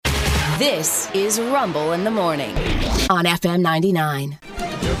This is Rumble in the Morning on FM 99.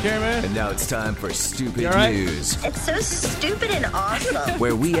 You okay, man? And now it's time for Stupid right? News, It's so stupid and awesome.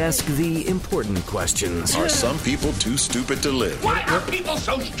 where we ask the important questions. Are some people too stupid to live? Why are people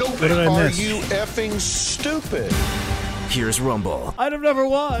so stupid? What did I Are miss? you effing stupid? Here's Rumble. Item number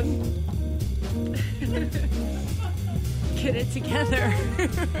one. Get it together.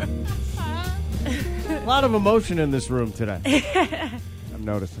 A lot of emotion in this room today. I'm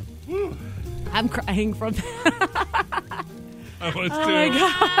noticing. I'm crying from I was Oh too. my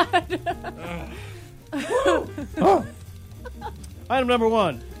God. Item number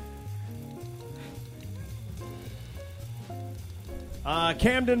one.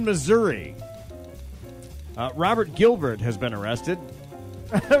 Camden, Missouri. Robert Gilbert has been arrested.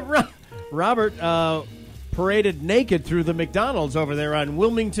 Robert paraded naked through the McDonald's over there on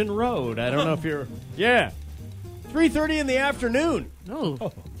Wilmington Road. I don't know if you're... Yeah. 3:30 in the afternoon.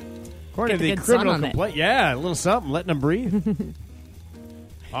 Oh. According to Get the the good sun criminal on it. complaint. Yeah, a little something, letting them breathe.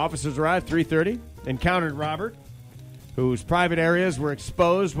 Officers arrived 3:30, encountered Robert, whose private areas were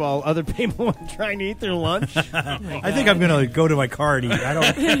exposed while other people were trying to eat their lunch. I think I'm going to go to my car and eat. I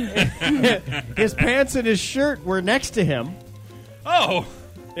don't. His pants and his shirt were next to him. Oh,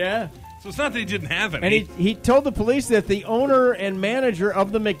 Yeah. so it's not that he didn't have any. And he told the police that the owner and manager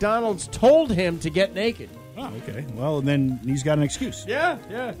of the McDonald's told him to get naked. Oh, okay. Well, then he's got an excuse. Yeah,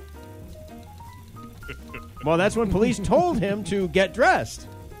 yeah. Well, that's when police told him to get dressed.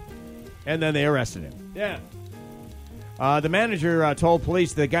 And then they arrested him. Yeah. The manager told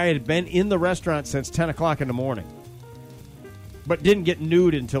police the guy had been in the restaurant since 10 o'clock in the morning. But didn't get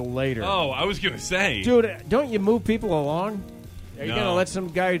nude until later. Oh, I was going to say. Dude, don't you move people along? Are you No. going to let some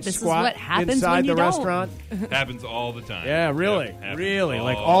guy This is squat what happens inside when you the don't. restaurant? Happens all the time. Yeah, really. Yep, happens Really.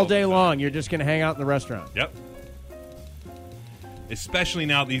 Like all day long, you're just going to hang out in the restaurant. Yep. Especially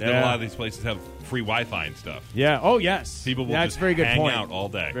now that Yeah. a lot of these places have free Wi-Fi and stuff. Yeah. Oh, yes. People will That's just a very good hang point. out all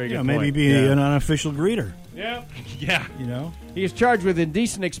day. Very good You know, point. maybe be Yeah. an unofficial greeter. Yeah. Yeah. You know. He is charged with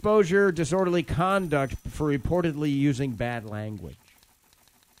indecent exposure, disorderly conduct for reportedly using bad language.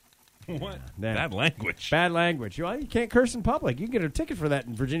 What? Yeah. Bad language. Bad language. Well, you can't curse in public. You can get a ticket for that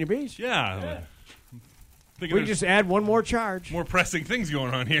in Virginia Beach. Yeah. Think We there's just add one more charge. more pressing things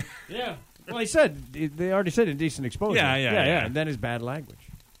going on here. Yeah. Well, they already said indecent exposure. Yeah. And then is bad language.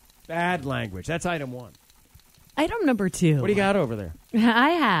 Bad language. That's item one. Item number two. What do you got over there? I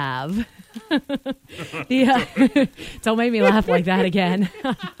have. Yeah. Don't make me laugh like that again.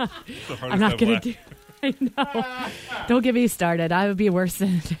 I'm not going to do. I know. Don't get me started. I would be worse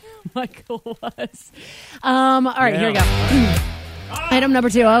than Michael was. All right, here we go. Item number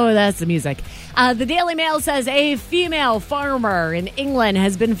two. Oh, that's the music. The Daily Mail says a female farmer in England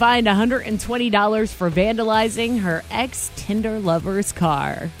has been fined $120 for vandalizing her ex-Tinder lover's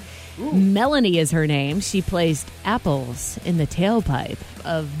car. Ooh. Melanie is her name. She placed apples in the tailpipe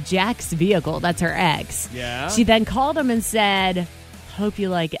of Jack's vehicle. That's her ex. Yeah. She then called him and said, "Hope you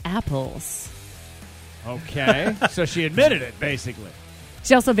like apples." Okay. So she admitted it, basically.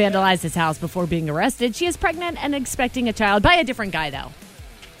 She also vandalized his house before being arrested. She is pregnant and expecting a child by a different guy, though.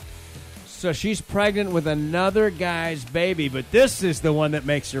 So she's pregnant with another guy's baby, but this is the one that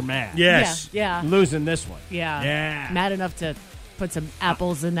makes her mad. Yes. Yeah. Losing this one. Yeah. Yeah. Mad enough to put some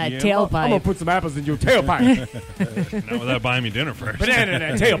apples in that Yeah. tailpipe. I'm going to put some apples in your tailpipe. Not without buying me dinner first. Banana in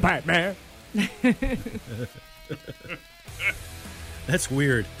that tailpipe, man. That's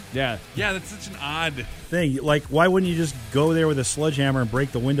weird. Yeah. Yeah, that's such an odd. Thing. Like, why wouldn't you just go there with a sledgehammer and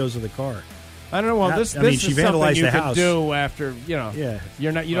break the windows of the car? I don't know. Well, That- this I mean, is she something vandalized you the can house. do after, Yeah.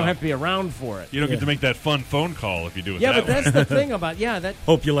 you're not. You don't have to be around for it. You don't Yeah. get to make that fun phone call if you do it Yeah, that but way. that's the thing about, that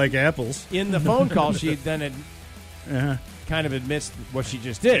Hope you like apples. in the phone call, she then Uh-huh. kind of admits what she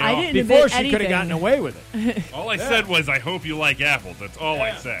just did. I didn't Before admit she could have anything. gotten away with it. All I said was, I hope you like apples. That's all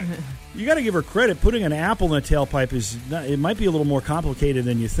I said. You got to give her credit. Putting an apple in a tailpipe it might be a little more complicated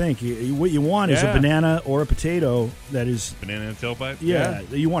than you think. What you want is a Yeah. banana or a potato that is. Banana in the tailpipe? Yeah,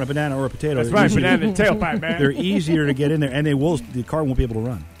 you want a banana or a potato. That's They're right, easy- banana in the tailpipe, man. They're easier to get in there, and the car won't be able to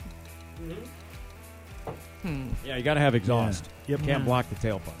run. Yeah, you got to have exhaust. Yep. Can't block the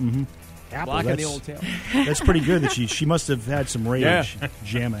tailpipe. Apple, Blocking the that's, old tail. that's pretty good. That she must have had some rage Yeah.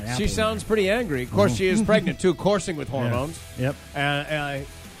 jamming apple. She sounds pretty angry. Of course, she is pregnant, too, coursing with hormones. Yep.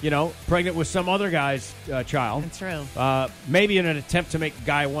 Pregnant with some other guy's child. That's true. Maybe in an attempt to make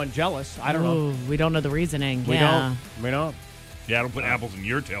guy one jealous. I don't know. Ooh, we don't know the reasoning. We yeah. don't. We don't. Yeah, don't put apples in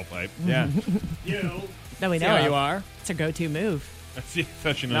your tailpipe. Yeah. No, we See know. how you are. It's a go-to move. That's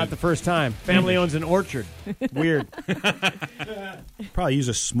such an Not the first time. Family owns an orchard. Weird. Probably use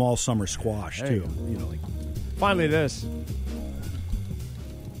a small summer squash There you too. Finally, this.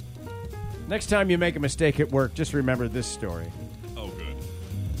 Next time you make a mistake at work, just remember this story. Oh, good.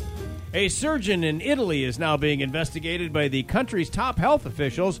 A surgeon in Italy is now being investigated by the country's top health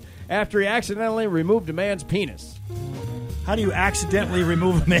officials after he accidentally removed a man's penis. How do you accidentally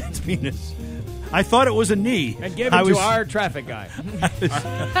remove a man's penis? I thought it was a knee. And gave it to our traffic guy.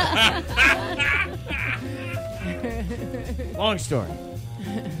 Long story.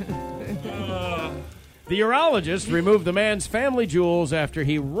 The urologist removed the man's family jewels after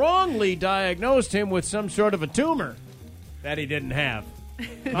he wrongly diagnosed him with some sort of a tumor that he didn't have.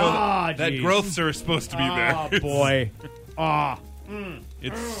 That growths are supposed to be there. Oh, boy.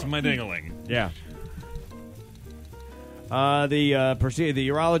 It's my dingling. Yeah. The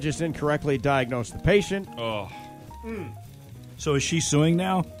urologist incorrectly diagnosed the patient. Oh. So is she suing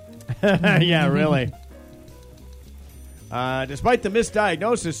now? Yeah, really. Despite the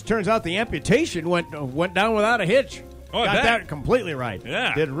misdiagnosis, turns out the amputation went down without a hitch. Oh, I Got bet. that completely right.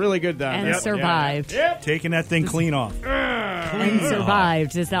 Yeah. Did really good down And there. survived. Yep. Taking that thing clean off. And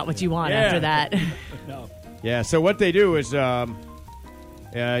survived is not what you want Yeah. after that. Yeah. So what they do is, it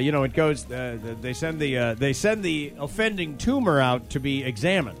goes. They send the offending tumor out to be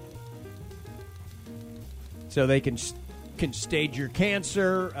examined, so they can stage your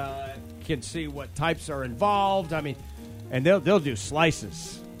cancer, can see what types are involved. I mean, and they'll do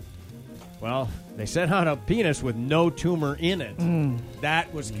slices. Well, they sent out a penis with no tumor in it.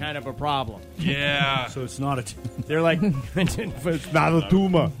 That was kind of a problem. Yeah. So it's not a... They're like, it's not a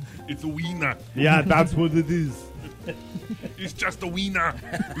tumor. It's a wiener. Yeah, that's what it is. It's just a wiener.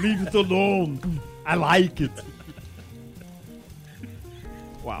 Leave it alone. I like it.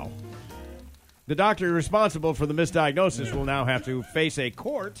 Wow. The doctor responsible for the misdiagnosis will now have to face a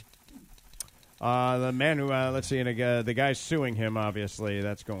court. The man who, let's see, the guy's suing him, obviously.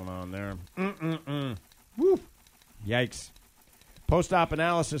 That's going on there. Woo. Yikes. Post-op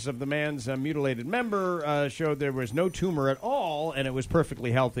analysis of the man's mutilated member showed there was no tumor at all, and it was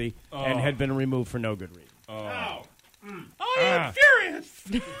perfectly healthy and had been removed for no good reason. Oh. I am furious.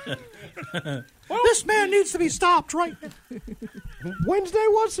 This man needs to be stopped right now. Wednesday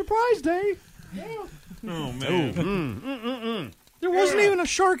was surprise day. Oh, man. There wasn't even a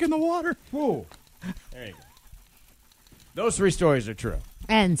shark in the water. Whoa. There you go. Those three stories are true.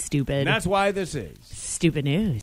 And stupid. And that's why this is Stupid news.